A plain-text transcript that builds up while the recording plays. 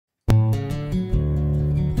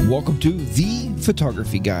welcome to The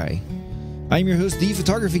Photography Guy. I'm your host, The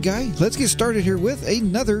Photography Guy. Let's get started here with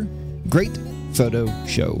another great photo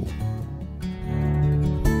show.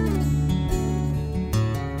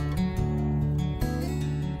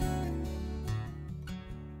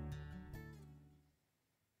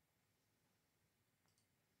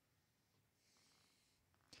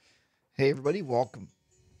 Hey everybody, welcome.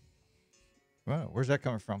 Wow, where's that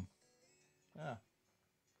coming from?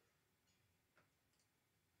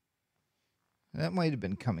 That might have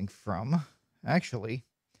been coming from, actually,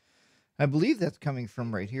 I believe that's coming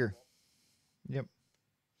from right here. Yep.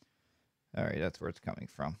 All right, that's where it's coming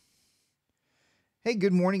from. Hey,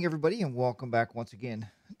 good morning, everybody, and welcome back once again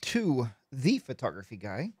to The Photography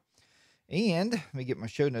Guy. And let me get my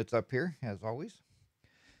show notes up here, as always.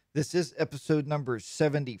 This is episode number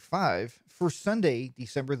 75 for Sunday,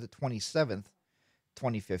 December the 27th,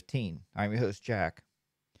 2015. I'm your host, Jack.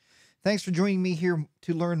 Thanks for joining me here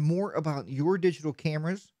to learn more about your digital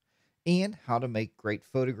cameras and how to make great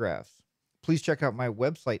photographs. Please check out my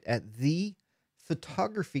website at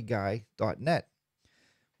thephotographyguy.net,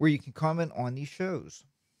 where you can comment on these shows.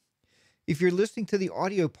 If you're listening to the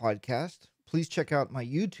audio podcast, please check out my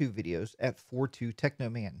YouTube videos at 42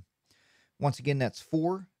 Technoman. Once again, that's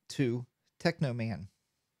 42 Technoman.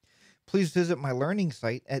 Please visit my learning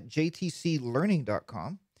site at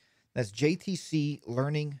jtclearning.com. That's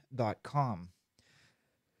jtclearning.com.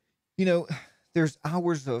 You know, there's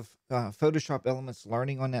hours of Photoshop Elements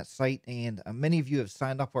learning on that site, and many of you have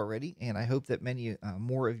signed up already, and I hope that many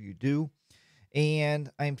more of you do. And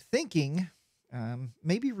I'm thinking,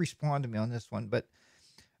 maybe respond to me on this one, but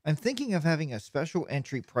I'm thinking of having a special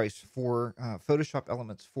entry price for Photoshop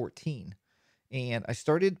Elements 14. And I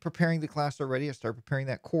started preparing the class already. I started preparing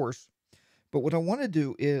that course. But what I want to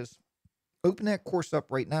do is open that course up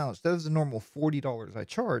right now. Instead of the normal $40 I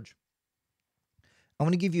charge, I'm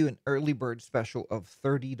going to give you an early bird special of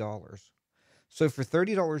 $30. So for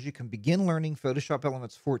 $30, you can begin learning Photoshop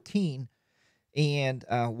Elements 14 and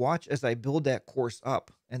watch as I build that course up.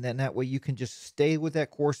 And then that way you can just stay with that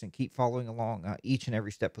course and keep following along each and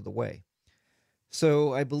every step of the way.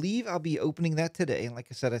 So I believe I'll be opening that today. And like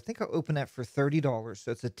I said, I think I'll open that for $30.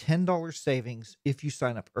 So it's a $10 savings if you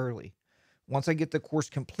sign up early. Once I get the course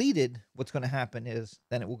completed, what's going to happen is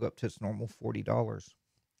then it will go up to its normal $40.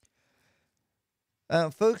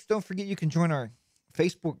 Folks, don't forget you can join our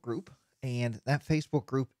Facebook group, and that Facebook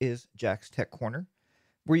group is Jack's Tech Corner,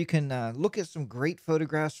 where you can look at some great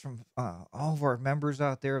photographs from all of our members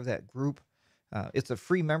out there of that group. It's a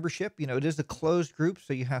free membership. You know, it is a closed group,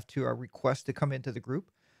 so you have to request to come into the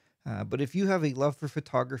group. But if you have a love for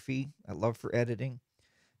photography, a love for editing,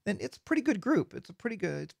 then it's a pretty good group. It's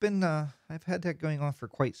been, I've had that going on for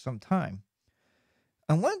quite some time.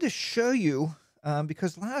 I wanted to show you,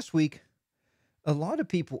 because last week, a lot of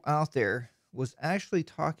people out there was actually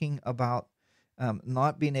talking about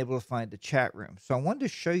not being able to find the chat room. So I wanted to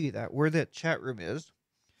show you where that chat room is.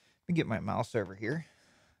 Let me get my mouse over here.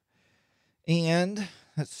 And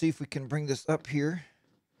let's see if we can bring this up here.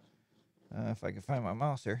 If I can find my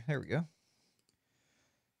mouse here. There we go.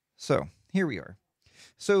 So here we are.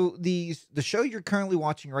 So the show you're currently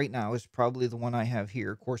watching right now is probably the one I have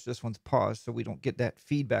here. Of course, this one's paused, so we don't get that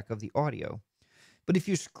feedback of the audio. But if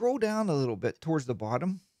you scroll down a little bit towards the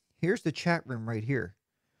bottom, here's the chat room right here.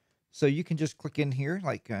 So you can just click in here,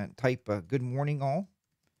 like type good morning all.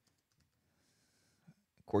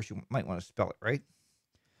 Of course, you might want to spell it right.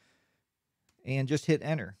 And just hit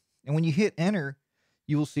enter. And when you hit enter,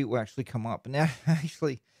 you will see it will actually come up. And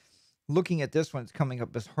actually, looking at this one, it's coming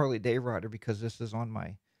up as Harley Day Rider because this is on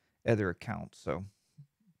my other account. So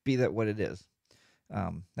be that what it is.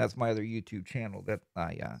 That's my other YouTube channel that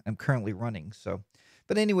I am currently running. So,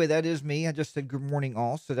 but anyway, that is me. I just said good morning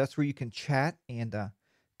all. So that's where you can chat and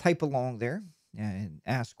type along there and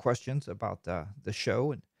ask questions about the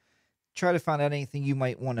show and try to find out anything you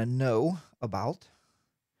might want to know about.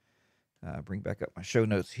 Bring back up my show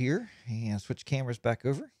notes here and switch cameras back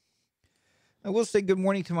over. I will say good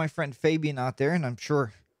morning to my friend Fabian out there, and I'm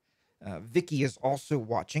sure Vicky is also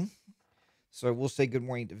watching. So I will say good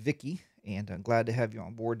morning to Vicky, and I'm glad to have you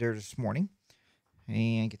on board there this morning.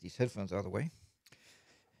 And get these headphones out of the way.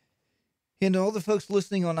 And to all the folks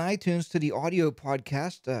listening on iTunes to the audio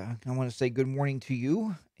podcast, I want to say good morning to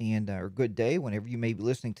you, and or good day whenever you may be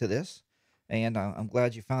listening to this. And I'm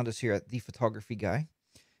glad you found us here at The Photography Guy.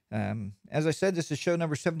 As I said, this is show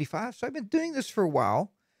number 75, so I've been doing this for a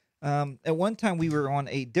while. At one time, we were on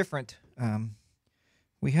a different,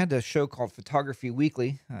 we had a show called Photography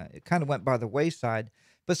Weekly. It kind of went by the wayside,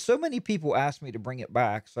 but so many people asked me to bring it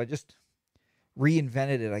back, so I just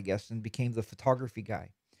reinvented it, I guess, and became the Photography Guy.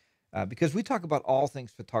 because we talk about all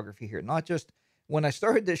things photography here, not just when I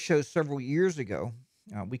started this show several years ago.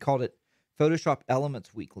 We called it Photoshop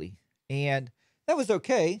Elements Weekly, and that was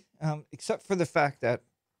okay, except for the fact that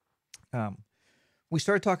um, we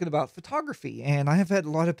started talking about photography, and I have had a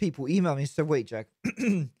lot of people email me and said, "Wait, Jack,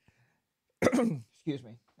 excuse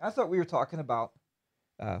me, I thought we were talking about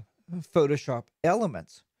uh, Photoshop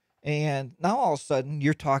Elements, and now all of a sudden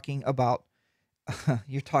you're talking about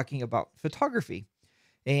you're talking about photography."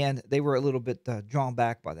 And they were a little bit drawn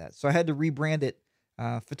back by that. So I had to rebrand it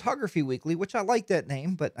Photography Weekly, which I like that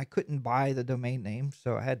name, but I couldn't buy the domain name,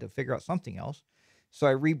 so I had to figure out something else. So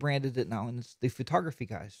I rebranded it now, and it's the Photography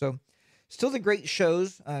Guys. So still the great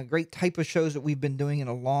shows, great type of shows that we've been doing in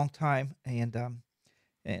a long time, and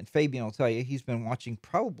Fabian will tell you he's been watching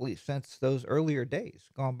probably since those earlier days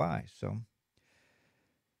gone by. So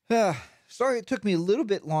uh, sorry it took me a little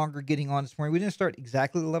bit longer getting on this morning. We didn't start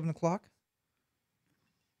exactly at 11 o'clock.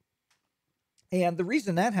 And the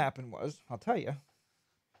reason that happened was, I'll tell you,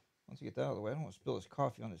 once you get that out of the way, I don't want to spill this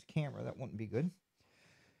coffee on his camera. That wouldn't be good.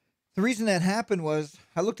 The reason that happened was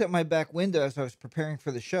I looked at my back window as I was preparing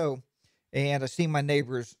for the show, and I seen my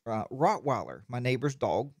neighbor's Rottweiler, my neighbor's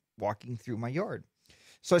dog, walking through my yard.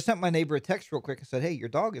 So I sent my neighbor a text real quick and said, "Hey, your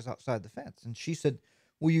dog is outside the fence." And she said,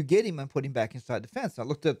 "Will you get him and put him back inside the fence?" I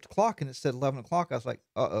looked at the clock and it said 11 o'clock. I was like,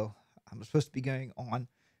 uh-oh, I'm supposed to be going on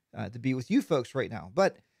to be with you folks right now.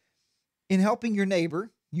 But in helping your neighbor,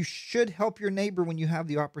 you should help your neighbor when you have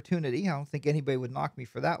the opportunity. I don't think anybody would knock me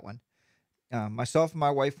for that one. Myself and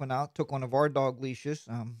my wife went out, took one of our dog leashes.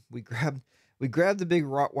 We grabbed the big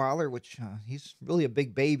Rottweiler, which he's really a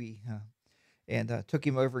big baby, and took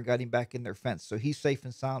him over and got him back in their fence. So he's safe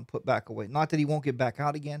and sound, put back away. Not that he won't get back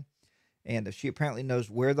out again. And she apparently knows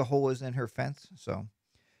where the hole is in her fence. So,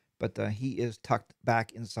 but he is tucked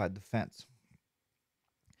back inside the fence.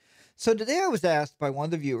 So today I was asked by one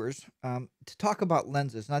of the viewers to talk about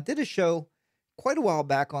lenses, and I did a show quite a while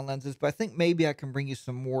back on lenses, but I think maybe I can bring you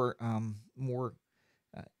some more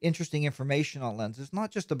interesting information on lenses, not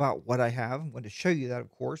just about what I have. I'm going to show you that, of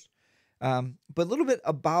course, but a little bit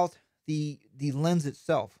about the lens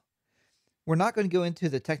itself. We're not going to go into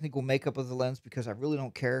the technical makeup of the lens because I really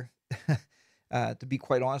don't care, to be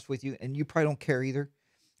quite honest with you, and you probably don't care either.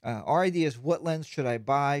 Our idea is what lens should I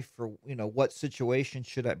buy for, what situation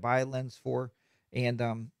should I buy a lens for?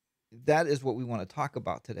 And that is what we want to talk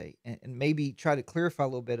about today, and maybe try to clarify a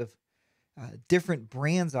little bit of different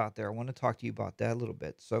brands out there. I want to talk to you about that a little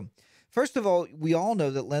bit. So, first of all, we all know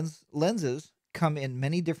that lenses come in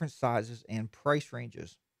many different sizes and price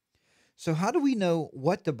ranges. So, how do we know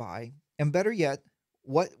what to buy? And better yet,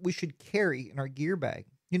 what we should carry in our gear bag?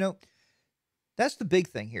 That's the big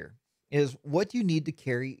thing here is what do you need to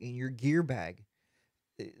carry in your gear bag?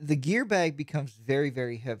 The gear bag becomes very,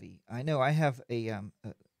 very heavy. I know I have a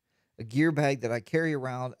gear bag that I carry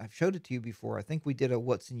around. I've showed it to you before. I think we did a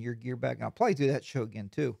what's in your gear bag. And I'll probably do that show again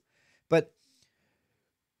too. But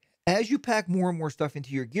as you pack more and more stuff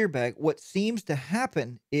into your gear bag, what seems to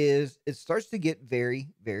happen is it starts to get very,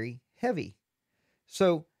 very heavy.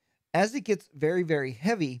 So as it gets very, very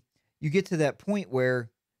heavy, you get to that point where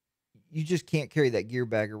you just can't carry that gear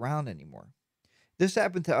bag around anymore. This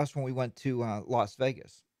happened to us when we went to Las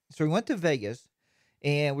Vegas. So we went to Vegas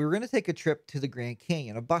and we were going to take a trip to the Grand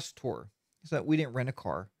Canyon, a bus tour. So we didn't rent a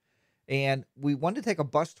car. And we wanted to take a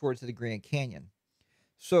bus tour to the Grand Canyon.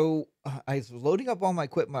 So I was loading up all my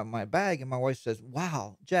equipment in my bag, and my wife says,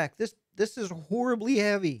 "Wow, Jack, this is horribly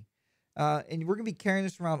heavy. And we're going to be carrying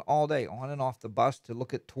this around all day, on and off the bus to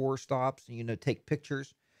look at tour stops and, take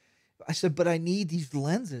pictures." I said, "But I need these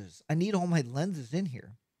lenses. I need all my lenses in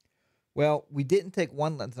here." Well, we didn't take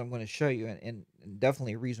one lens I'm going to show you, and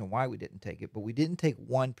definitely a reason why we didn't take it, but we didn't take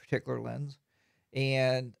one particular lens,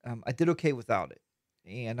 and I did okay without it.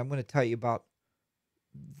 And I'm going to tell you about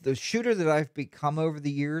the shooter that I've become over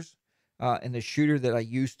the years, and the shooter that I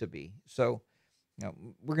used to be. So,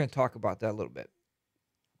 we're going to talk about that a little bit.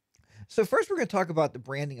 So first, we're going to talk about the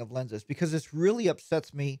branding of lenses because this really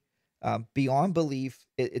upsets me beyond belief.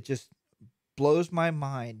 It just blows my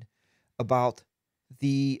mind about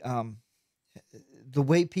the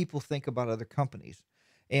way people think about other companies.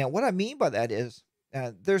 And what I mean by that is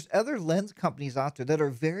there's other lens companies out there that are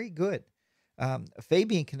very good.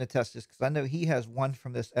 Fabian can attest this because I know he has one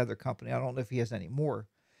from this other company. I don't know if he has any more.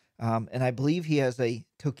 And I believe he has a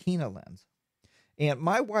Tokina lens. And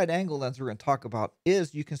my wide angle lens we're going to talk about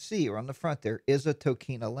is, you can see on the front there, is a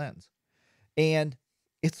Tokina lens. And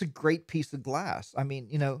it's a great piece of glass. I mean,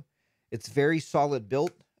 it's very solid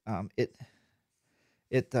built.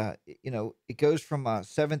 It goes from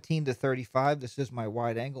 17 to 35. This is my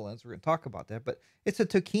wide angle lens. We're going to talk about that, but it's a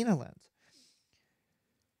Tokina lens.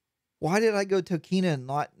 Why did I go Tokina and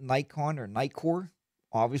not Nikon or Nikkor?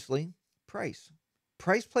 Obviously, price.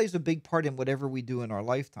 Price plays a big part in whatever we do in our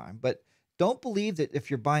lifetime, but don't believe that if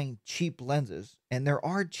you're buying cheap lenses, and there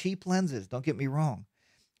are cheap lenses, don't get me wrong,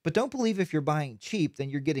 but don't believe if you're buying cheap, then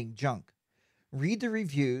you're getting junk. Read the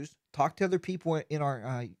reviews, talk to other people in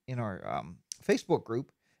our Facebook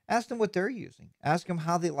group, ask them what they're using, ask them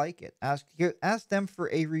how they like it, ask them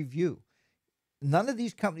for a review. None of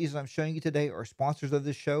these companies I'm showing you today are sponsors of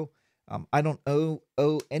this show. I don't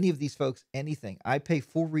owe any of these folks anything. I pay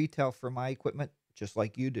full retail for my equipment, just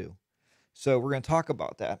like you do. So we're going to talk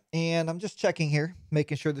about that. And I'm just checking here,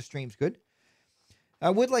 making sure the stream's good. I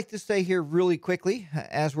would like to say here really quickly,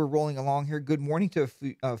 as we're rolling along here, good morning to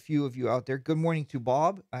a few of you out there. Good morning to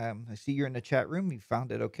Bob. I see you're in the chat room. You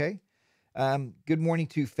found it okay. Good morning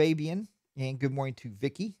to Fabian, and good morning to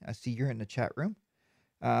Vicky. I see you're in the chat room.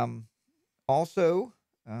 Also,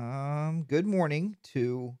 good morning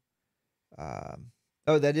to,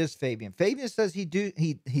 oh, that is Fabian. Fabian says he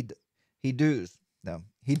does. No,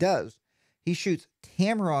 he does. He shoots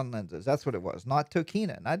Tamron lenses. That's what it was, not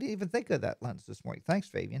Tokina. And I didn't even think of that lens this morning. Thanks,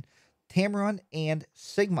 Fabian. Tamron and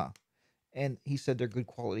Sigma. And he said they're good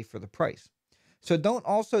quality for the price. So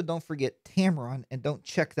don't forget Tamron, and don't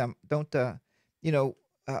check them. Don't,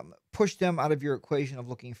 push them out of your equation of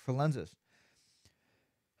looking for lenses.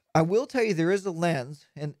 I will tell you there is a lens,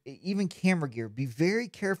 and even camera gear. Be very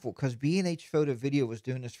careful, because B&H Photo Video was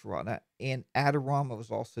doing this for a while, and Adorama was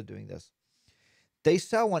also doing this. They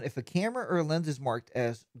sell one, if a camera or a lens is marked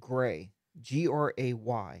as gray,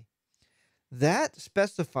 Gray, that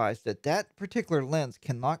specifies that that particular lens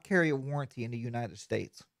cannot carry a warranty in the United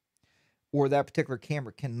States, or that particular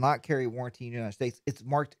camera cannot carry a warranty in the United States. It's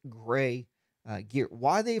marked gray gear.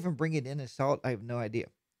 Why they even bring it in and sell it, I have no idea.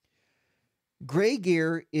 Gray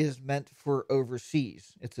gear is meant for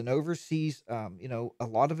overseas. It's an overseas, a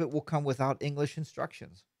lot of it will come without English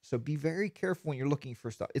instructions. So be very careful when you're looking for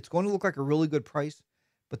stuff. It's going to look like a really good price,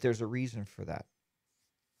 but there's a reason for that.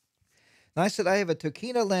 Now, I said I have a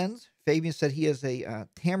Tokina lens. Fabian said he has a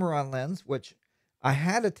Tamron lens, which I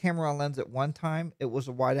had a Tamron lens at one time. It was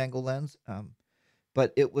a wide-angle lens,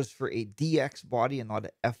 but it was for a DX body and not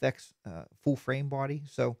an FX full-frame body.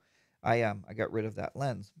 So I got rid of that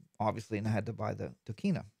lens, obviously, and I had to buy the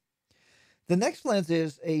Tokina. The next lens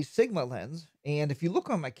is a Sigma lens, and if you look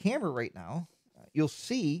on my camera right now, you'll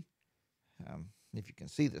see, if you can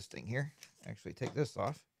see this thing here, actually take this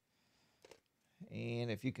off,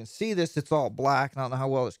 and if you can see this, it's all black, and I don't know how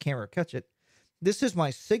well this camera will catch it. This is my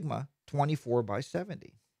Sigma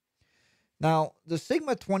 24x70. Now, the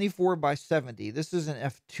Sigma 24x70, this is an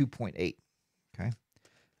f2.8, okay?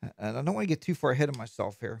 And I don't want to get too far ahead of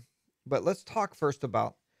myself here, but let's talk first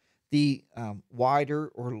about the wider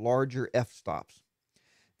or larger f-stops.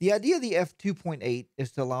 The idea of the f2.8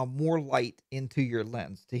 is to allow more light into your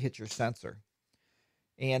lens to hit your sensor.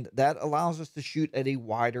 And that allows us to shoot at a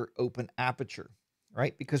wider open aperture,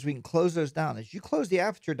 right? Because we can close those down. As you close the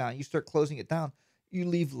aperture down, you start closing it down, you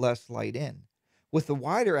leave less light in. With a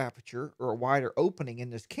wider aperture or a wider opening in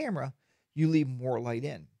this camera, you leave more light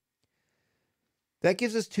in. That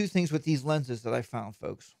gives us two things with these lenses that I found,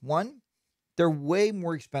 folks. One, they're way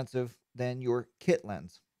more expensive than your kit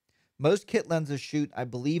lens. Most kit lenses shoot, I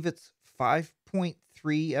believe it's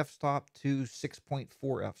 5.3 f-stop to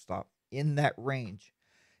 6.4 f-stop, in that range.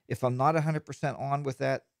 If I'm not 100% on with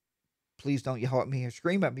that, please don't yell at me or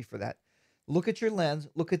scream at me for that. Look at your lens,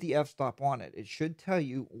 look at the f-stop on it. It should tell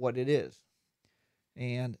you what it is.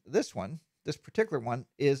 And this particular one,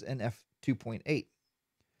 is an f2.8.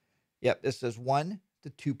 Yep, this says 1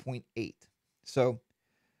 to 2.8. So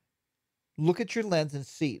look at your lens and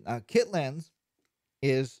see. Now, kit lens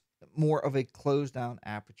is more of a closed down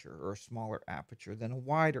aperture, or a smaller aperture, than a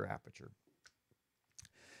wider aperture.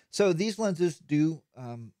 So these lenses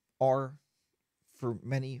are, for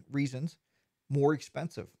many reasons, more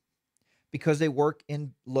expensive because they work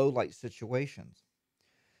in low light situations.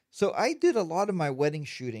 So I did a lot of my wedding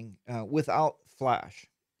shooting without flash.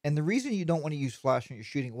 And the reason you don't want to use flash when you're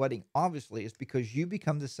shooting a wedding, obviously, is because you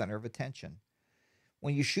become the center of attention.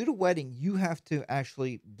 When you shoot a wedding, you have to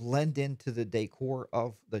actually blend into the decor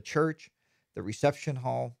of the church, the reception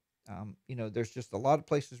hall. There's just a lot of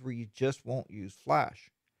places where you just won't use flash.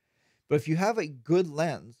 But if you have a good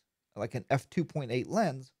lens, like an f2.8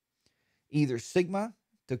 lens, either Sigma,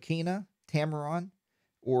 Tokina, Tamron,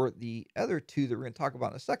 or the other two that we're going to talk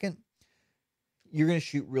about in a second, you're going to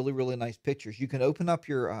shoot really, really nice pictures. You can open up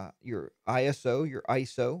your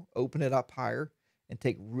ISO, open it up higher, and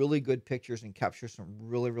take really good pictures and capture some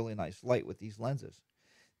really, really nice light with these lenses.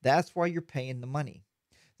 That's why you're paying the money.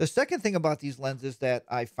 The second thing about these lenses that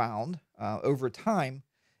I found over time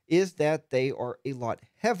is that they are a lot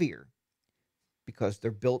heavier because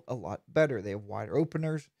they're built a lot better. They have wider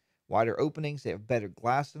openings. They have better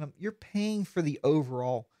glass in them. You're paying for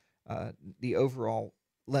uh, the overall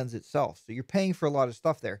lens itself. So you're paying for a lot of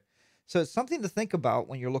stuff there. So it's something to think about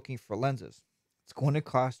when you're looking for lenses. It's going to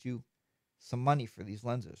cost you some money for these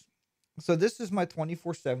lenses. So this is my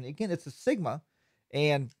 24-70. Again, it's a Sigma,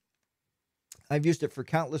 and I've used it for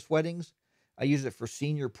countless weddings. I use it for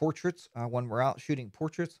senior portraits when we're out shooting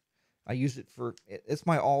portraits. I use it for it's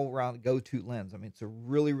my all-around go-to lens. I mean, it's a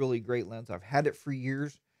really, really great lens. I've had it for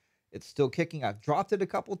years. It's still kicking. I've dropped it a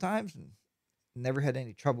couple times and never had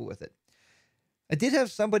any trouble with it. I did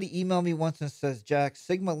have somebody email me once and says, Jack,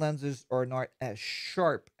 Sigma lenses are not as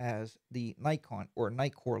sharp as the Nikon or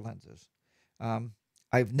Nikkor lenses. Um,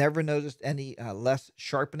 I've never noticed any less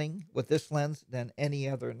sharpening with this lens than any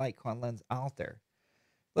other Nikon lens out there.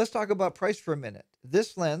 Let's talk about price for a minute.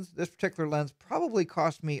 This particular lens, probably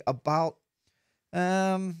cost me about,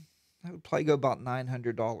 I would probably go about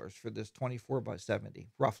 $900 for this 24 by 70,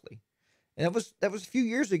 roughly. And that was a few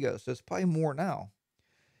years ago, so it's probably more now.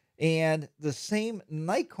 And the same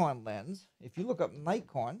Nikon lens, if you look up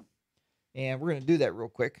Nikon, and we're going to do that real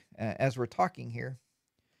quick as we're talking here,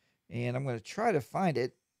 and I'm going to try to find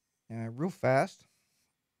it real fast.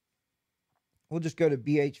 We'll just go to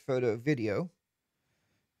BH Photo Video.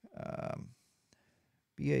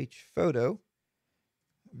 BH Photo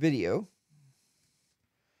Video.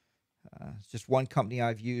 It's just one company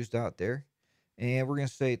I've used out there. And we're going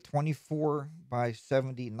to say 24 by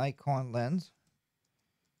 70 Nikon lens.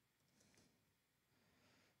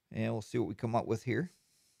 And we'll see what we come up with here.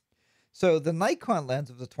 So the Nikon lens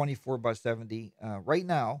of the 24 by 70 right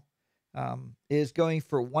now is going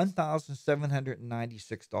for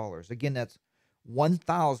 $1,796. Again, that's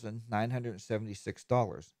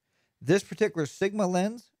 $1,976. This particular Sigma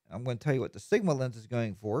lens, I'm going to tell you what the Sigma lens is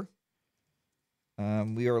going for.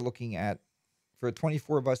 We are looking at, for a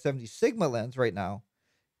 24 by 70 Sigma lens right now,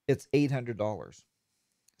 it's $800.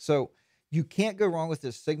 So you can't go wrong with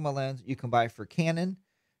this Sigma lens. You can buy for Canon,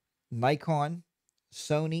 Nikon,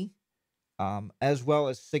 Sony, as well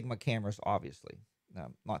as Sigma cameras, obviously.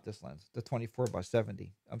 Not this lens, the 24 by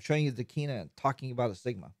 70. I'm showing you the Tokina and talking about a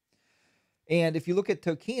Sigma. And if you look at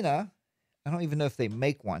Tokina, I don't even know if they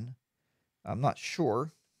make one. I'm not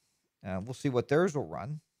sure. We'll see what theirs will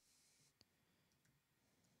run.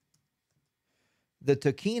 The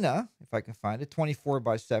Tokina, if I can find it, 24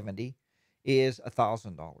 by 70 is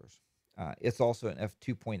 $1,000. It's also an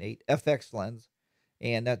f2.8 FX lens,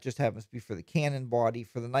 and that just happens to be for the Canon body.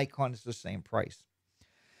 For the Nikon, it's the same price.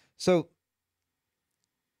 So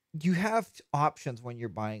you have options when you're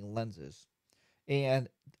buying lenses. And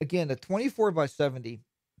again, the 24 by 70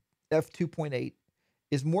 f2.8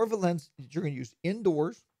 is more of a lens that you're going to use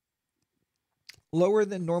indoors, lower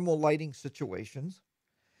than normal lighting situations,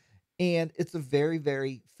 and it's a very,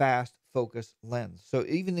 very fast focus lens. So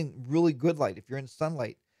even in really good light, if you're in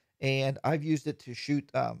sunlight, and I've used it to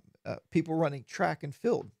shoot people running track and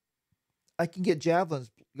field, I can get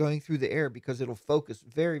javelins going through the air because it'll focus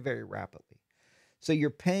very, very rapidly. So you're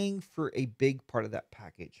paying for a big part of that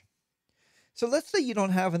package. So let's say you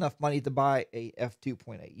don't have enough money to buy a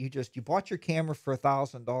f2.8. You bought your camera for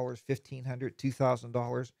 $1,000, $1,500,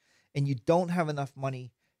 $2,000, and you don't have enough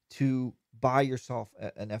money to buy yourself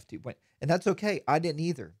an f2.8. And that's okay. I didn't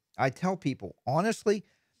either. I tell people, honestly,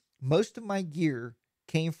 most of my gear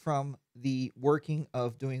came from the working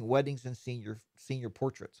of doing weddings and senior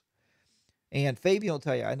portraits. And Fabian will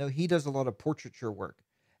tell you, I know he does a lot of portraiture work.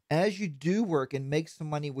 As you do work and make some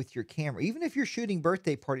money with your camera, even if you're shooting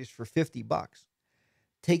birthday parties for $50,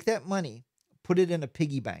 take that money, put it in a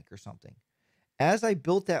piggy bank or something. As I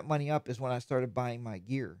built that money up is when I started buying my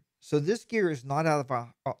gear. So this gear is not out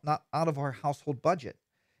of our household budget.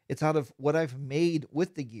 It's out of what I've made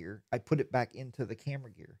with the gear. I put it back into the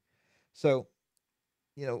camera gear. So,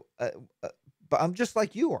 you know, but I'm just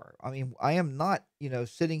like you are. I mean, I am not,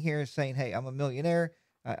 sitting here and saying, hey, I'm a millionaire.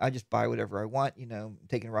 I just buy whatever I want,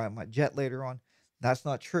 taking a ride on my jet later on. That's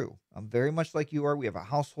not true. I'm very much like you are. We have a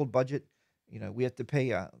household budget. We have to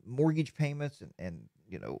pay mortgage payments and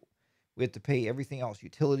we have to pay everything else,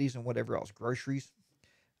 utilities and whatever else, groceries.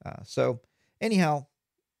 So anyhow,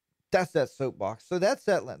 that's that soapbox. So that's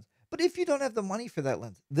that lens. But if you don't have the money for that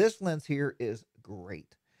lens, this lens here is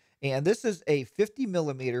great. And this is a 50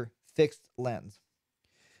 millimeter fixed lens.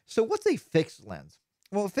 So what's a fixed lens?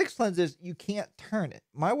 Well, a fixed lens is you can't turn it.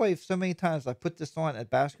 My wife, so many times I put this on at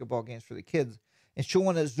basketball games for the kids, and she'll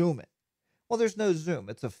want to zoom it. Well, there's no zoom.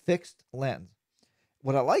 It's a fixed lens.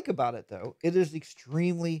 What I like about it, though, it is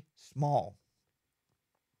extremely small.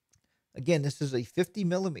 Again, this is a 50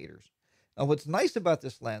 millimeters. What's nice about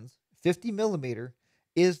this lens, 50 millimeter,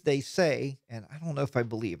 is they say, and I don't know if I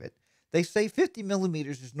believe it, they say 50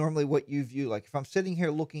 millimeters is normally what you view. Like if I'm sitting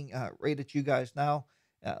here looking right at you guys now,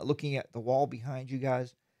 looking at the wall behind you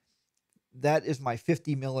guys, that is my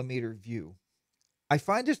 50 millimeter view. I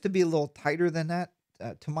find this to be a little tighter than that,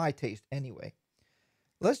 to my taste anyway.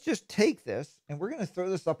 Let's just take this and we're going to throw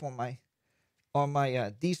this up on my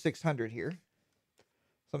D600 here. So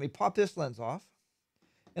let me pop this lens off.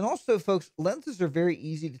 And also, folks, lenses are very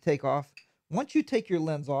easy to take off. Once you take your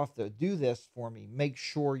lens off, though, do this for me. Make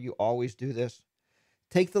sure you always do this.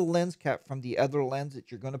 Take the lens cap from the other lens that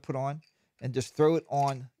you're going to put on and just throw it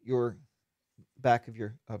on your back of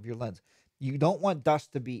your lens. You don't want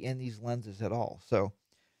dust to be in these lenses at all. So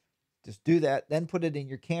just do that, then put it in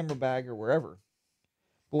your camera bag or wherever.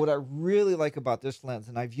 But what I really like about this lens,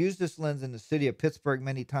 and I've used this lens in the city of Pittsburgh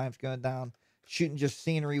many times, going down, shooting just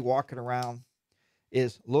scenery, walking around,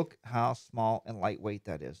 is look how small and lightweight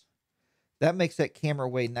that is. That makes that camera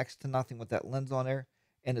weigh next to nothing with that lens on there,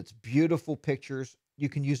 and it's beautiful pictures. You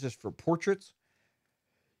can use this for portraits.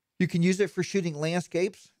 You can use it for shooting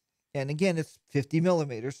landscapes. And again, it's 50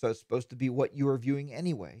 millimeters, so it's supposed to be what you are viewing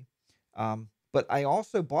anyway. But I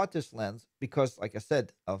also bought this lens because, like I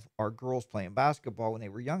said, of our girls playing basketball when they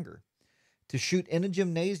were younger. To shoot in a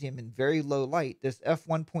gymnasium in very low light, this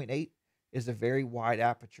f1.8 is a very wide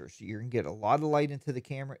aperture. So you're going to get a lot of light into the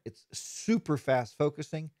camera. It's super fast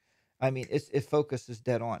focusing. I mean, it focuses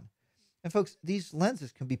dead on. And folks, these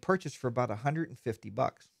lenses can be purchased for about 150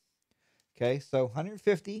 bucks. Okay, so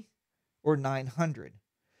 150 or 900.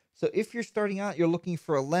 So if you're starting out, you're looking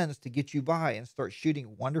for a lens to get you by and start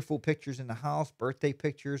shooting wonderful pictures in the house, birthday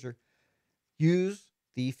pictures, or use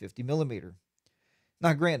the 50 millimeter.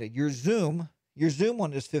 Now, granted, your zoom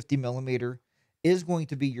on this 50 millimeter is going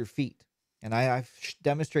to be your feet. And I've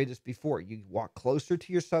demonstrated this before. You walk closer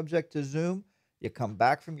to your subject to zoom. You come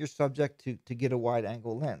back from your subject to get a wide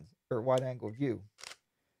angle lens or wide angle view.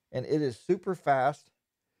 And it is super fast.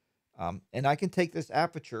 And I can take this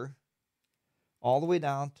aperture all the way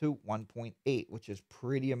down to 1.8, which is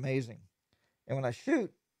pretty amazing. And when I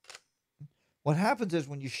shoot, what happens is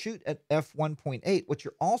when you shoot at f1.8, what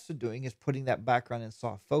you're also doing is putting that background in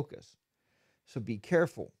soft focus. So be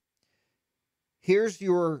careful. Here's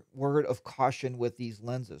your word of caution with these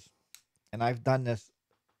lenses. And I've done this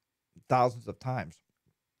thousands of times.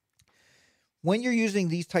 When you're using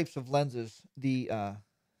these types of lenses, the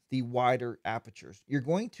wider apertures, you're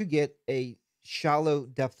going to get a shallow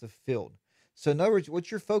depth of field. So in other words,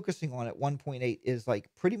 what you're focusing on at 1.8 is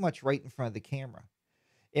like pretty much right in front of the camera.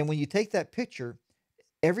 And when you take that picture,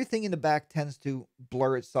 everything in the back tends to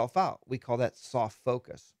blur itself out. We call that soft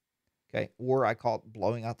focus. Okay. Or I call it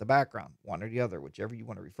blowing out the background, one or the other, whichever you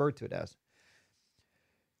want to refer to it as.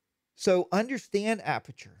 So understand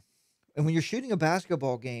aperture. And when you're shooting a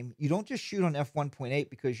basketball game, you don't just shoot on f1.8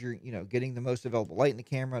 because you're, getting the most available light in the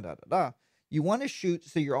camera, You want to shoot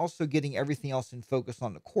so you're also getting everything else in focus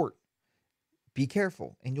on the court. Be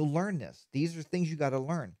careful, and you'll learn this. These are things you got to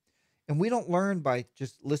learn. And we don't learn by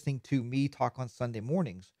just listening to me talk on Sunday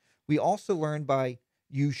mornings. We also learn by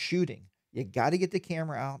you shooting. You got to get the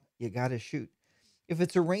camera out. You got to shoot. If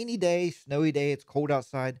it's a rainy day, snowy day, it's cold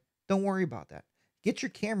outside, don't worry about that. Get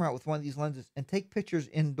your camera out with one of these lenses and take pictures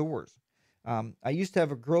indoors. I used to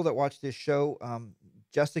have a girl that watched this show,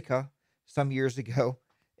 Jessica, some years ago,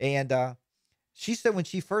 and she said when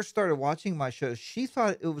she first started watching my shows, she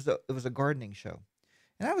thought it was a gardening show.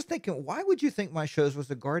 And I was thinking, why would you think my shows was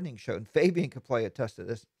a gardening show? And Fabian could probably attest to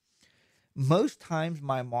this. Most times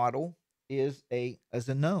my model is a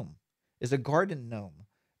gnome, is a garden gnome.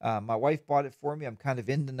 My wife bought it for me. I'm kind of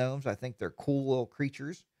into gnomes. I think they're cool little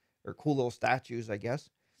creatures or cool little statues, I guess.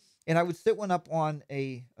 And I would sit one up on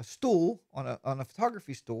a stool, on a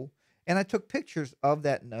photography stool, and I took pictures of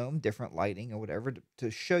that gnome, different lighting or whatever,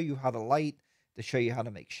 to show you how to light, to show you how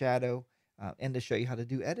to make shadow, and to show you how to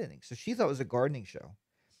do editing. So she thought it was a gardening show.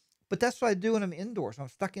 But that's what I do when I'm indoors. I'm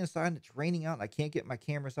stuck inside and it's raining out and I can't get my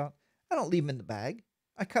cameras out. I don't leave them in the bag.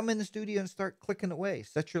 I come in the studio and start clicking away.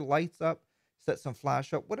 Set your lights up, set some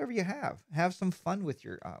flash up, whatever you have. Have some fun with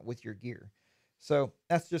your gear. So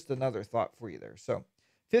that's just another thought for you there. So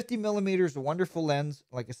 50 millimeters, a wonderful lens.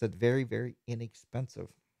 Like I said, very, very inexpensive.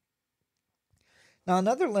 Now,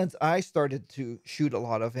 another lens I started to shoot a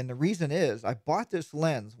lot of, and the reason is I bought this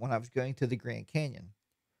lens when I was going to the Grand Canyon.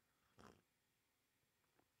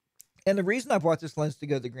 And the reason I bought this lens to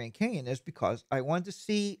go to the Grand Canyon is because I wanted to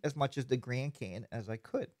see as much of the Grand Canyon as I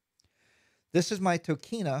could. This is my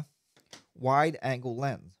Tokina wide angle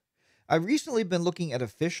lens. I've recently been looking at a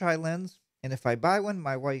fisheye lens, and if I buy one,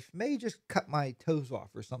 my wife may just cut my toes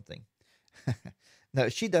off or something. No,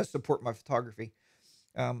 she does support my photography.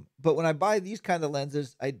 But when I buy these kind of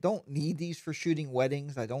lenses, I don't need these for shooting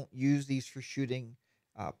weddings. I don't use these for shooting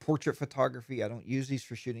portrait photography. I don't use these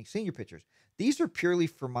for shooting senior pictures. These are purely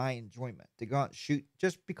for my enjoyment to go out and shoot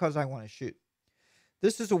just because I want to shoot.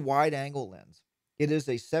 This is a wide angle lens. It is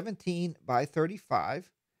a 17 by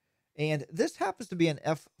 35, and this happens to be an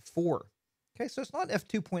f4. Okay, so it's not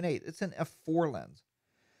f2.8, it's an f4 lens.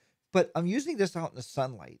 But I'm using this out in the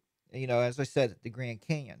sunlight, as I said, at the Grand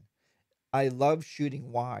Canyon. I love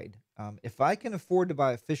shooting wide. If I can afford to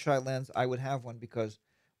buy a fisheye lens, I would have one because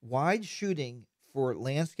wide shooting for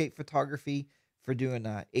landscape photography, for doing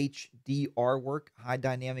HDR work, high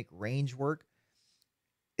dynamic range work,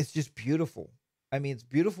 it's just beautiful. I mean, it's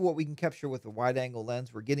beautiful what we can capture with a wide angle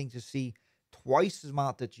lens. We're getting to see twice as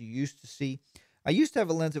amount that you used to see. I used to have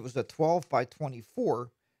a lens that was a 12 by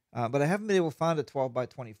 24, but I haven't been able to find a 12 by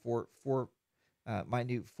 24 for my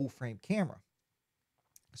new full frame camera.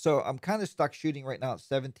 So I'm kind of stuck shooting right now at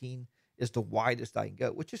 17 is the widest I can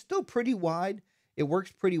go, which is still pretty wide. It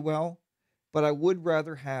works pretty well, but I would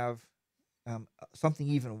rather have something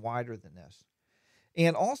even wider than this.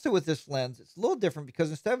 And also with this lens, it's a little different because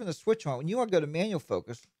instead of having a switch on, when you want to go to manual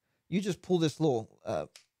focus, you just pull this little,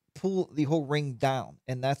 pull the whole ring down,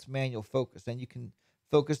 and that's manual focus. And you can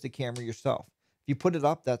focus the camera yourself. If you put it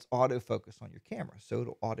up, that's autofocus on your camera, so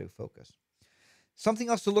it'll autofocus. Something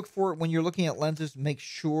else to look for when you're looking at lenses, make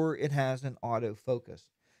sure it has an autofocus.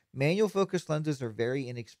 Manual focus lenses are very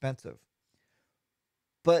inexpensive.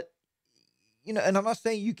 But, and I'm not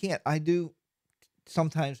saying you can't. I do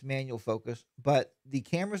sometimes manual focus, but the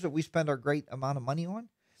cameras that we spend our great amount of money on,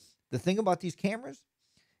 the thing about these cameras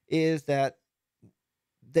is that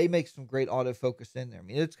they make some great autofocus in there. I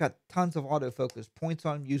mean, it's got tons of autofocus points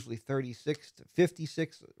on them, usually 36 to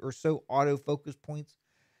 56 or so autofocus points.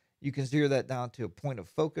 You can zero that down to a point of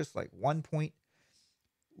focus, like 1 point.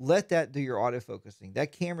 Let that do your autofocusing.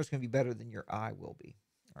 That camera's going to be better than your eye will be.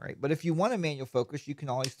 All right. But if you want a manual focus, you can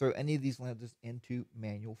always throw any of these lenses into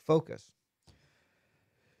manual focus.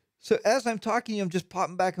 So as I'm talking, I'm just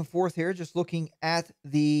popping back and forth here, just looking at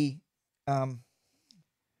the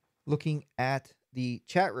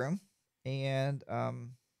chat room, and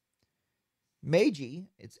Meiji,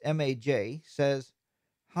 it's MAJ, says,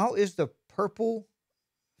 "How is the purple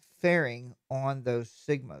faring on those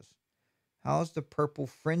Sigmas? How's the purple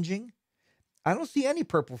fringing?" I don't see any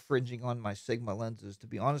purple fringing on my Sigma lenses, to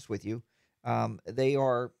be honest with you.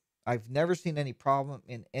 I've never seen any problem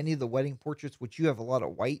in any of the wedding portraits, which you have a lot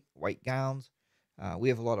of white gowns. We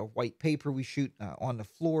have a lot of white paper we shoot on the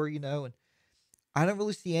floor, and I don't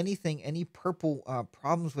really see any purple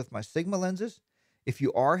problems with my Sigma lenses. If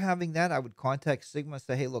you are having that, I would contact Sigma and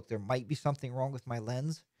say, hey, look, there might be something wrong with my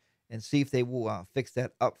lens, and see if they will fix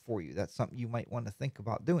that up for you. That's something you might want to think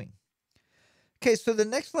about doing. Okay, so the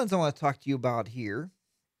next lens I want to talk to you about here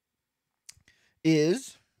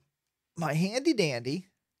is my handy dandy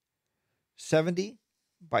 70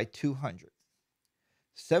 by 200.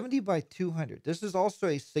 70 by 200. This is also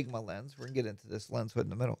a Sigma lens. We're going to get into this lens hood in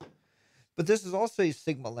the middle. But this is also a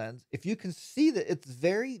Sigma lens. If you can see that it's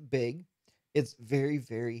very big, it's very,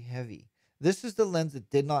 very heavy. This is the lens that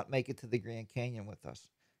did not make it to the Grand Canyon with us.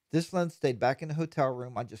 This lens stayed back in the hotel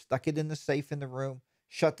room. I just stuck it in the safe in the room,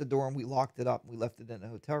 shut the door, and we locked it up. We left it in the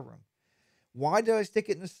hotel room. Why did I stick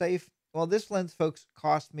it in the safe? Well, this lens, folks,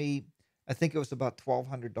 cost me, I think it was about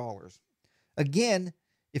 $1,200. Again,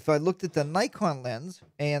 if I looked at the Nikon lens,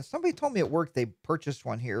 and somebody told me at work they purchased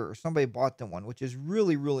one here, or somebody bought them one, which is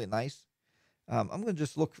really, really nice. I'm going to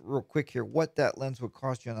just look real quick here what that lens would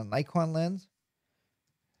cost you on a Nikon lens.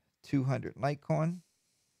 200 Nikon.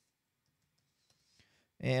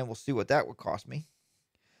 And we'll see what that would cost me.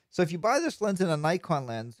 So if you buy this lens in a Nikon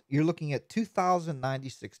lens, you're looking at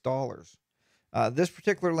 $2,096. This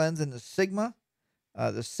particular lens in the Sigma,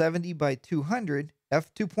 the 70 by 200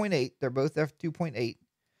 f2.8, they're both f2.8,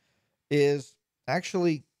 is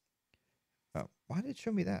actually, why did it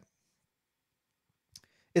show me that?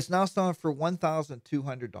 It's now selling for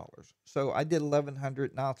 $1,200. So I did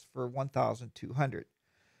 $1,100, now it's for $1,200,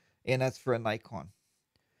 and that's for a Nikon.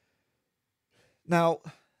 Now,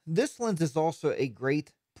 this lens is also a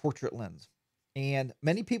great portrait lens, and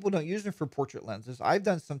many people don't use it for portrait lenses. I've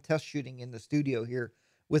done some test shooting in the studio here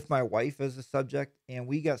with my wife as a subject, and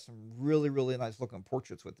we got some really, really nice looking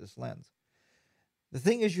portraits with this lens. The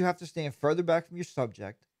thing is, you have to stand further back from your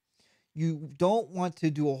subject. You don't want to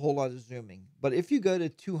do a whole lot of zooming, but if you go to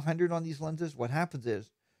 200 on these lenses, what happens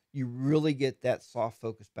is you really get that soft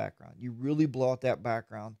focus background. You really blow out that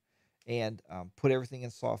background and put everything in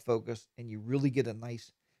soft focus, and you really get a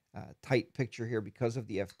nice tight picture here because of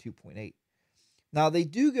the f2.8. Now they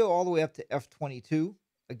do go all the way up to f22.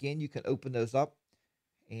 Again, you can open those up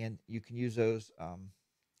and you can use those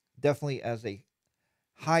definitely as a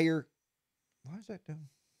higher. Why is that doing?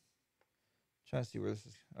 Trying to see where this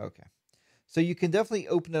is. Okay. So you can definitely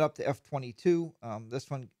open it up to f22. This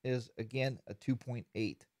one is, again, a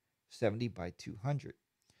 2.8, 70 by 200.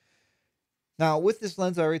 Now, with this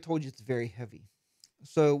lens, I already told you it's very heavy.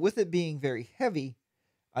 So with it being very heavy,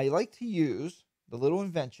 I like to use the little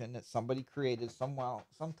invention that somebody created some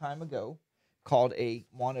time ago called a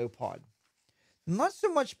monopod. Not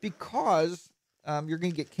so much because you're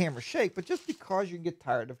going to get camera shake, but just because you get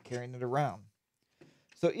tired of carrying it around.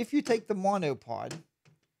 So if you take the monopod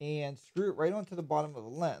and screw it right onto the bottom of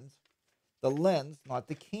the lens, not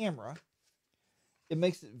the camera, it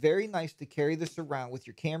makes it very nice to carry this around with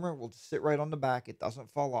your camera. Will just sit right on the back. It doesn't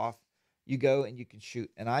fall off. You go and you can shoot.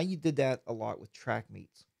 And I did that a lot with track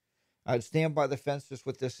meets. I'd stand by the fence just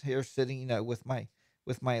with this here sitting, with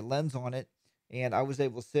my lens on it, and I was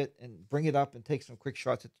able to sit and bring it up and take some quick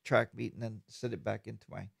shots at the track meet, and then sit it back into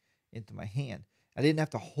my hand. I didn't have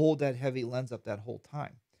to hold that heavy lens up that whole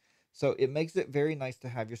time. So it makes it very nice to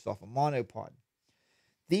have yourself a monopod.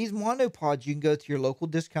 These monopods, you can go to your local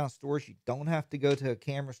discount stores. You don't have to go to a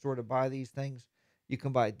camera store to buy these things. You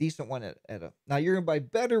can buy a decent one now you're going to buy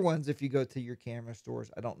better ones if you go to your camera stores.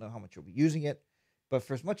 I don't know how much you'll be using it, but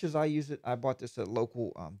for as much as I use it, I bought this at a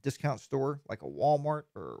local discount store like a Walmart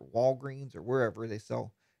or Walgreens or wherever they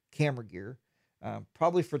sell camera gear,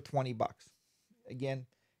 probably for 20 bucks. Again,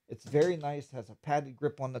 it's very nice, has a padded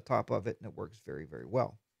grip on the top of it, and it works very, very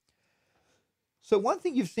well. So one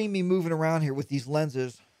thing you've seen me moving around here with these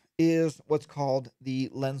lenses is what's called the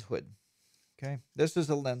lens hood. Okay, this is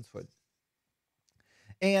a lens hood.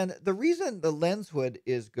 And the reason the lens hood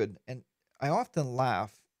is good, and I often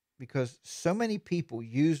laugh because so many people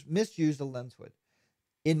misuse the lens hood.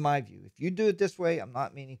 In my view, if you do it this way, I'm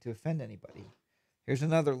not meaning to offend anybody. Here's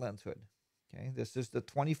another lens hood. Okay, this is the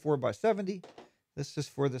 24 by 70. This is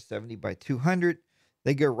for the 70 by 200.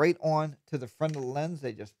 They go right on to the front of the lens.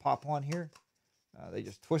 They just pop on here. They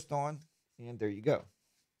just twist on, and there you go.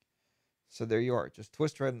 So there you are. Just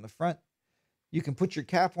twist right in the front. You can put your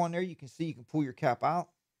cap on there. You can see you can pull your cap out,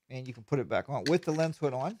 and you can put it back on with the lens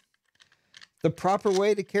hood on. The proper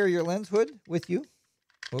way to carry your lens hood with you.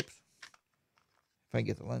 Oops. If I can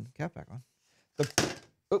get the lens cap back on.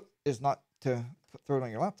 Is not to throw it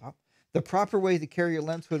on your laptop. The proper way to carry your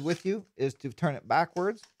lens hood with you is to turn it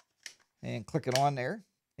backwards and click it on there.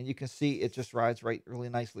 And you can see it just rides right really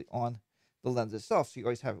nicely on the lens itself, so you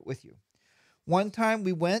always have it with you. One time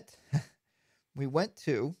we went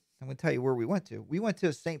to, I'm going to tell you where we went to. We went to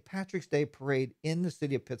a St. Patrick's Day parade in the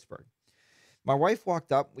city of Pittsburgh. My wife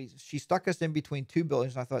walked up. She stuck us in between two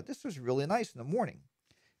buildings, and I thought this was really nice in the morning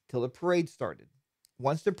till the parade started.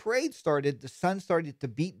 Once the parade started, the sun started to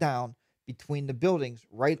beat down between the buildings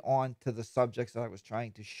right on to the subjects that I was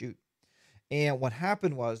trying to shoot. And what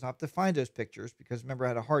happened was, I have to find those pictures because remember I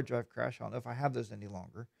had a hard drive crash. I don't know if I have those any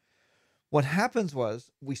longer. What happens was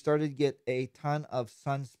we started to get a ton of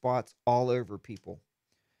sunspots all over people.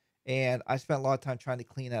 And I spent a lot of time trying to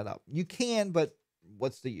clean that up. You can, but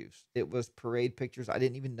what's the use? It was parade pictures. I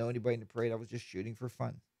didn't even know anybody in the parade. I was just shooting for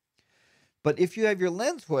fun. But if you have your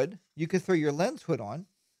lens hood, you can throw your lens hood on.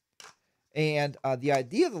 And the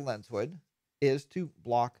idea of the lens hood is to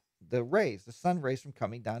block the rays, the sun rays from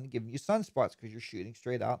coming down and giving you sunspots because you're shooting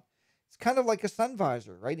straight out. It's kind of like a sun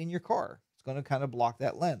visor right in your car. It's going to kind of block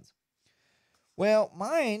that lens. Well,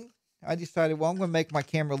 mine, I decided, well, I'm going to make my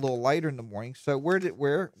camera a little lighter in the morning. So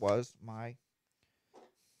where was my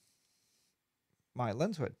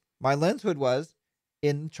lens hood? My lens hood was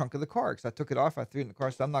in the trunk of the car because I took it off. I threw it in the car.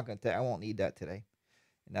 So I won't need that today.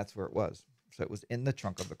 And that's where it was. So it was in the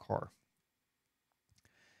trunk of the car.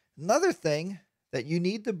 Another thing that you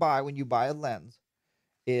need to buy when you buy a lens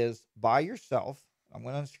is buy yourself, I'm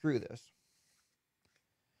going to unscrew this,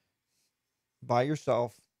 buy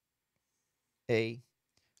yourself a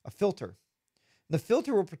filter. The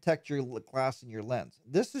filter will protect your glass and your lens.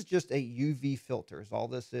 This is just a UV filter is all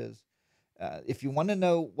this is. If you want to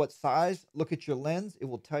know what size, look at your lens. It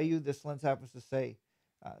will tell you this lens happens to say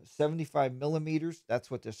 75 millimeters.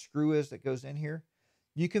 That's what the screw is that goes in here.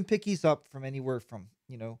 You can pick these up from anywhere from,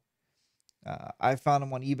 I found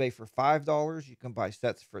them on eBay for $5. You can buy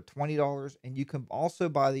sets for $20. And you can also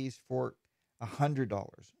buy these for $100.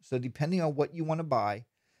 So depending on what you want to buy.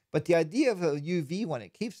 But the idea of a UV one,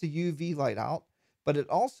 it keeps the UV light out, but it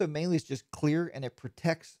also mainly is just clear and it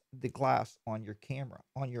protects the glass on your camera,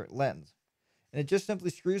 on your lens. And it just simply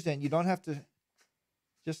screws in. You don't have to,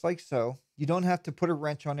 just like so, you don't have to put a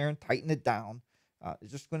wrench on there and tighten it down.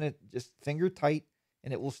 It's just going to just finger tight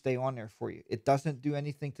and it will stay on there for you. It doesn't do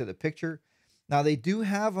anything to the picture. Now they do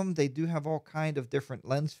have them. They do have all kind of different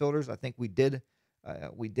lens filters. I think we did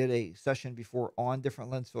a session before on different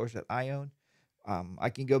lens filters that I own. I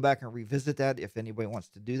can go back and revisit that if anybody wants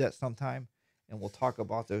to do that sometime, and we'll talk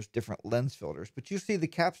about those different lens filters. But you see the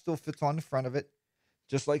cap still fits on the front of it,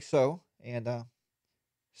 just like so, and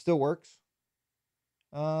still works.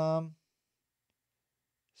 Um,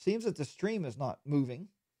 Seems that the stream is not moving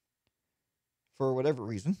for whatever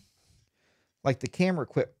reason. Like the camera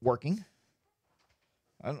quit working.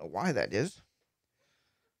 I don't know why that is.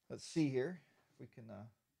 Let's see here if we can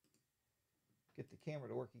get the camera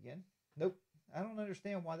to work again. Nope. I don't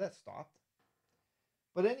understand why that stopped.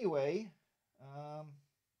 But anyway, yeah,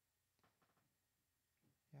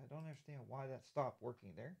 I don't understand why that stopped working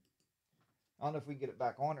there. I don't know if we can get it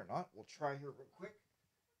back on or not. We'll try here real quick.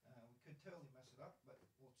 We could totally mess it up, but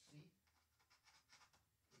we'll see.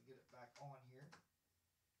 We'll get it back on here.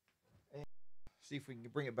 And see if we can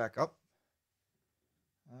bring it back up.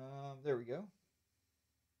 There we go.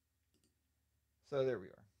 So there we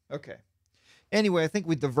are. Okay. Anyway, I think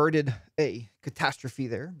we diverted a catastrophe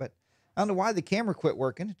there, but I don't know why the camera quit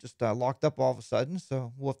working. It just locked up all of a sudden.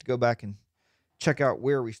 So we'll have to go back and check out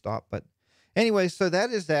where we stopped. But anyway, so that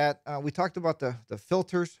is that. We talked about the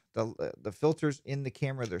filters, the filters in the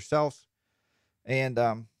camera themselves, and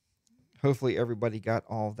hopefully everybody got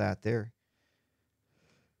all of that there.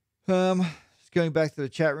 Just going back to the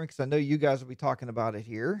chat room because I know you guys will be talking about it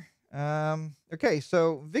here. Okay,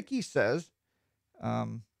 so Vicky says,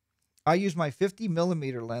 I use my 50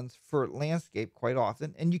 millimeter lens for landscape quite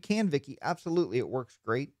often, and you can, Vicky. Absolutely, it works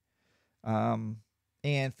great.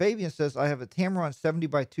 And Fabian says, I have a Tamron 70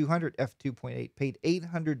 by 200 f2.8, paid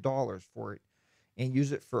 $800 for it, and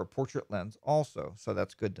use it for a portrait lens also. So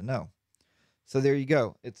that's good to know. So there you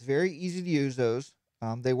go. It's very easy to use those.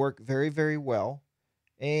 They work very, very well.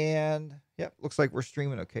 And yep, looks like we're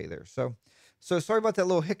streaming okay there. So sorry about that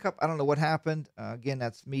little hiccup. I don't know what happened. Again,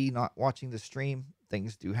 that's me not watching the stream.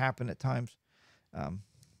 Things do happen at times,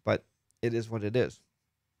 but it is what it is.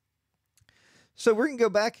 So we're going to go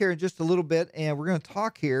back here in just a little bit, and we're going to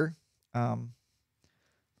talk here.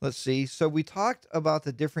 Let's see. So we talked about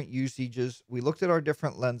the different usages. We looked at our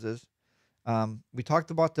different lenses. We talked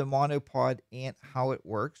about the monopod and how it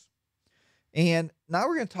works. And now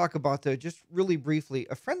we're going to talk about, though, just really briefly,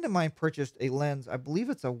 a friend of mine purchased a lens. I believe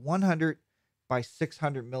it's a 100 by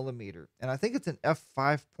 600 millimeter, and I think it's an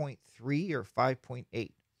f5.3 or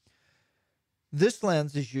 5.8. This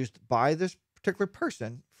lens is used by this particular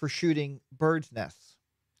person for shooting birds' nests.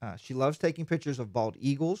 She loves taking pictures of bald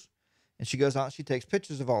eagles, and she goes out and she takes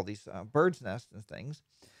pictures of all these birds' nests and things.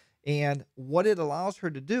 And what it allows her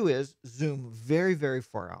to do is zoom very, very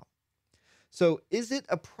far out. So is it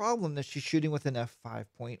a problem that she's shooting with an f5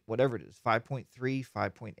 point, whatever it is, 5.3,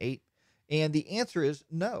 5.8? And the answer is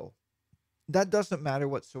no. That doesn't matter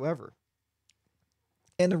whatsoever.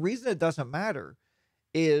 And the reason it doesn't matter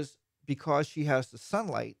is because she has the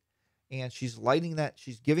sunlight and she's lighting that,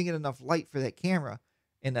 she's giving it enough light for that camera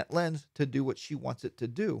and that lens to do what she wants it to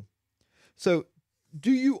do. So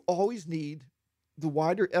do you always need the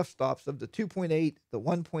wider f-stops of the 2.8, the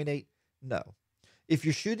 1.8? No. If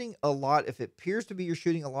you're shooting a lot, if it appears to be you're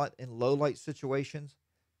shooting a lot in low light situations,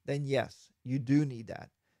 then yes, you do need that,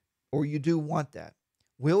 or you do want that.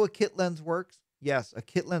 Will a kit lens work? Yes, a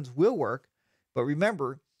kit lens will work, but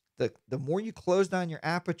remember, the more you close down your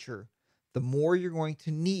aperture, the more you're going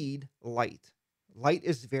to need light. Light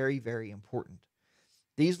is very, very important.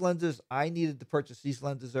 These lenses, I needed to purchase these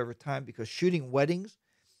lenses over time because shooting weddings,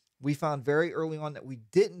 we found very early on that we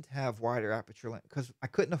didn't have wider aperture lens because I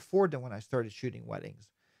couldn't afford them when I started shooting weddings.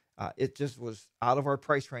 It just was out of our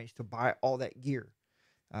price range to buy all that gear.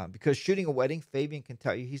 Because shooting a wedding, Fabian can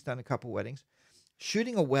tell you, he's done a couple weddings.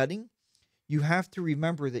 Shooting a wedding, you have to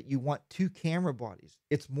remember that you want two camera bodies.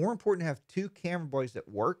 It's more important to have two camera bodies that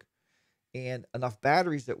work and enough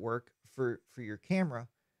batteries that work for your camera.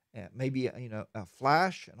 Maybe a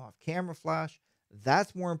flash, an off-camera flash.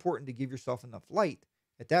 That's more important to give yourself enough light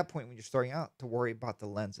at that point when you're starting out to worry about the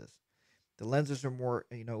lenses. The lenses are more,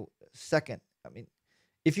 second. I mean,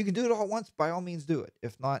 if you can do it all at once, by all means do it.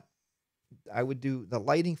 If not, I would do the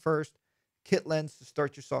lighting first, kit lens to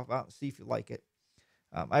start yourself out and see if you like it.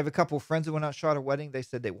 I have a couple of friends that went out and shot a wedding. They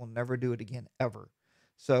said they will never do it again, ever.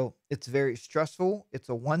 So it's very stressful. It's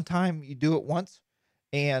a one-time, you do it once,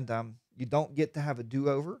 and you don't get to have a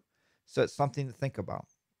do-over. So it's something to think about.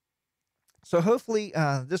 So hopefully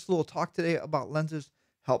this little talk today about lenses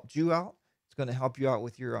helped you out. It's going to help you out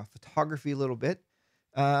with your photography a little bit.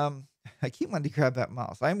 I keep wanting to grab that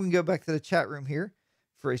mouse. I'm going to go back to the chat room here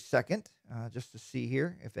for a second. just to see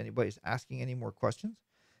here if anybody's asking any more questions.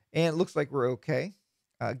 And it looks like we're okay.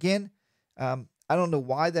 Again, I don't know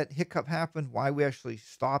why that hiccup happened, why we actually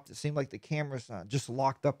stopped. It seemed like the cameras just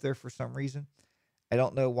locked up there for some reason. I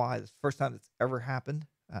don't know why. It's the first time that's ever happened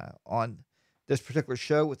on this particular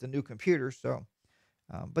show with the new computer. So,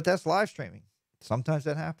 but that's live streaming. Sometimes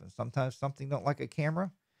that happens. Sometimes something don't like a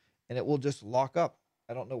camera, and it will just lock up.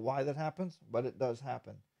 I don't know why that happens, but it does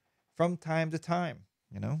happen from time to time.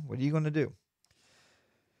 What are you going to do?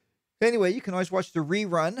 Anyway, you can always watch the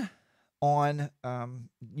rerun on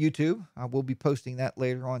YouTube. I will be posting that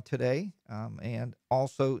later on today. And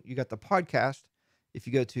also, you got the podcast. If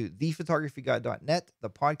you go to thephotographyguy.net, the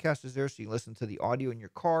podcast is there, so you can listen to the audio in your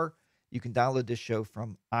car. You can download this show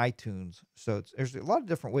from iTunes. So there's a lot of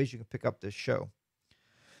different ways you can pick up this show.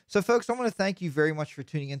 So, folks, I want to thank you very much for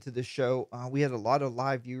tuning into this show. We had a lot of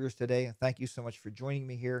live viewers today, and thank you so much for joining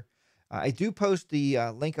me here. I do post the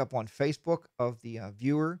link up on Facebook of the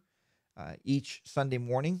viewer each Sunday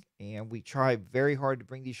morning, and we try very hard to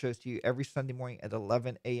bring these shows to you every Sunday morning at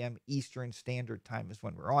 11 a.m. Eastern Standard Time is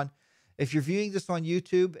when we're on. If you're viewing this on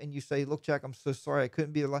YouTube and you say, look, Jack, I'm so sorry I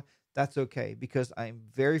couldn't be alive, that's okay, because I'm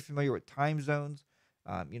very familiar with time zones.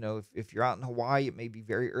 If you're out in Hawaii, it may be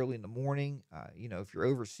very early in the morning. If you're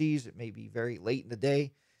overseas, it may be very late in the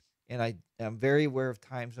day. And I am very aware of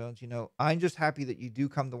time zones. I'm just happy that you do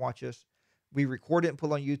come to watch us. We record it and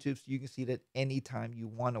put it on YouTube so you can see it at any time you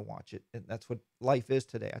want to watch it. And that's what life is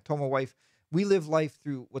today. I told my wife, we live life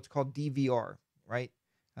through what's called DVR, right?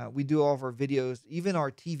 We do all of our videos, even our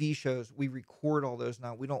TV shows, we record all those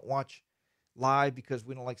now. We don't watch live because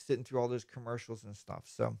we don't like sitting through all those commercials and stuff.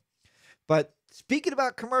 So, but speaking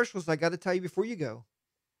about commercials, I got to tell you before you go,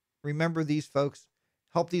 remember these folks,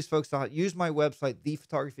 help these folks out. Use my website,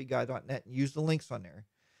 thephotographyguy.net, and use the links on there.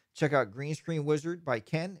 Check out Green Screen Wizard by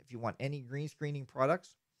Ken if you want any green screening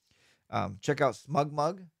products. Check out Smug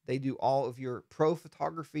Mug. They do all of your pro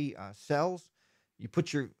photography cells. You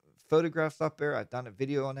put your photographs up there. I've done a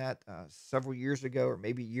video on that several years ago, or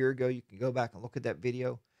maybe a year ago. You can go back and look at that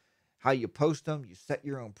video. How you post them, you set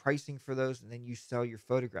your own pricing for those, and then you sell your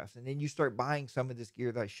photographs. And then you start buying some of this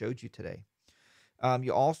gear that I showed you today.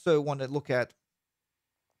 You also want to look at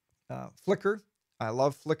Flickr. I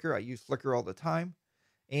love Flickr. I use Flickr all the time.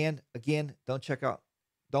 And again, don't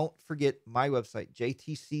forget my website,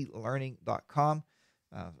 jtclearning.com.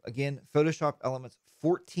 Again, Photoshop Elements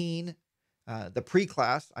 14, the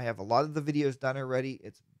pre-class. I have a lot of the videos done already.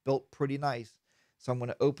 It's built pretty nice. So I'm going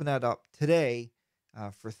to open that up today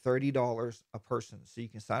for $30 a person. So you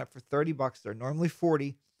can sign up for $30. They're normally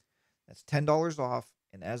 $40. That's $10 off.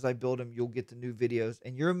 And as I build them, you'll get the new videos.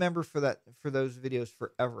 And you're a member for those videos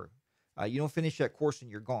forever. You don't finish that course and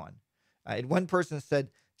you're gone. And one person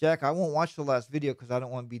said, Jack, I won't watch the last video because I don't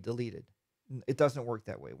want to be deleted. It doesn't work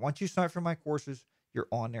that way. Once you sign up for my courses, you're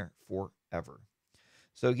on there forever.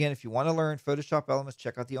 So again, if you want to learn Photoshop Elements,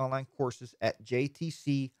 check out the online courses at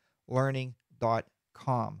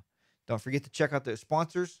jtclearning.com. Don't forget to check out those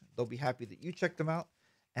sponsors. They'll be happy that you check them out,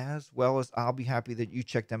 as well as I'll be happy that you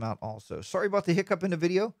check them out also. Sorry about the hiccup in the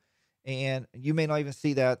video, and you may not even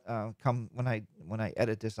see that come when I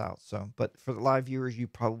edit this out. So, but for the live viewers, you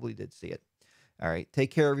probably did see it. All right, take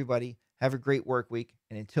care, everybody. Have a great work week,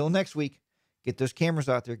 and until next week, get those cameras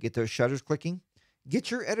out there, get those shutters clicking, get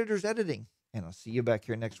your editors editing, and I'll see you back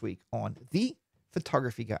here next week on The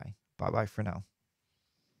Photography Guy. Bye-bye for now.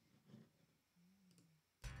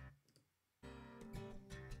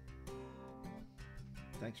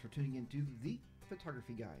 Thanks for tuning in to The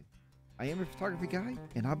Photography Guy. I am a photography guy,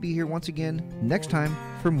 and I'll be here once again next time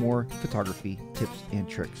for more photography tips and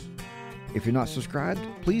tricks. If you're not subscribed,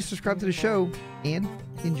 please subscribe to the show and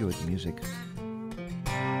enjoy the music.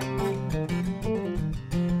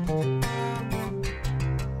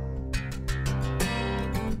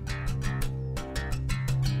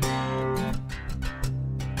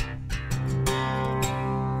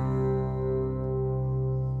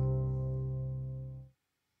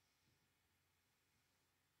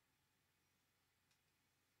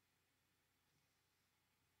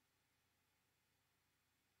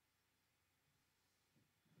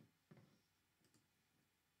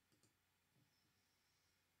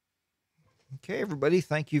 Okay, everybody,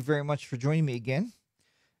 thank you very much for joining me again,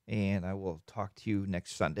 and I will talk to you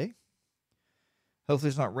next Sunday. Hopefully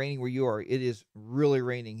it's not raining where you are. It is really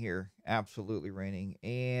raining here, absolutely raining.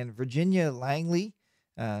 And Virginia Langley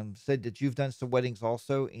said that you've done some weddings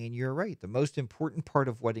also, and you're right. The most important part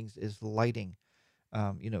of weddings is lighting.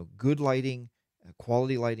 Good lighting,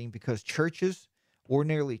 quality lighting, because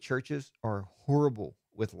ordinarily churches are horrible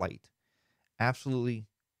with light. Absolutely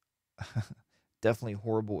definitely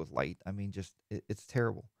horrible with light. I mean, it's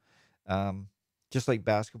terrible. um, just like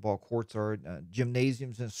basketball courts are,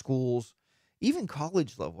 gymnasiums in schools, even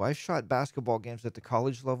college level. I've shot basketball games at the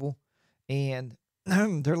college level, and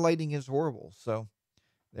their lighting is horrible. So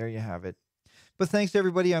there you have it. But thanks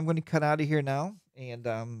everybody. I'm going to cut out of here now. And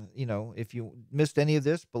if you missed any of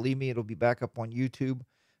this, believe me, it'll be back up on YouTube.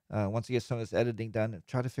 Once I get some of this editing done, and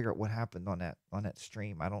try to figure out what happened on that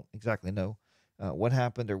stream. I don't exactly know what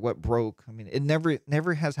happened or what broke. I mean, it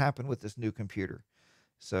never has happened with this new computer.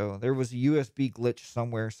 So there was a USB glitch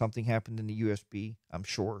somewhere. Something happened in the USB, I'm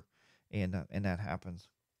sure, and that happens.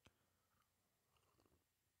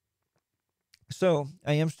 So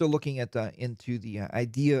I am still looking at into the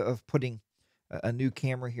idea of putting a new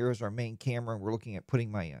camera here as our main camera. We're looking at putting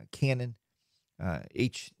my Canon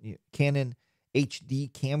HD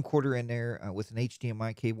camcorder in there with an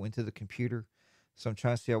HDMI cable into the computer. So I'm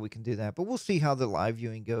trying to see how we can do that. But we'll see how the live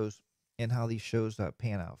viewing goes and how these shows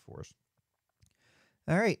pan out for us.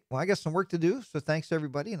 All right. Well, I got some work to do. So thanks,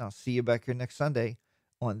 everybody. And I'll see you back here next Sunday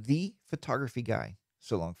on The Photography Guy.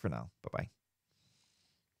 So long for now. Bye bye.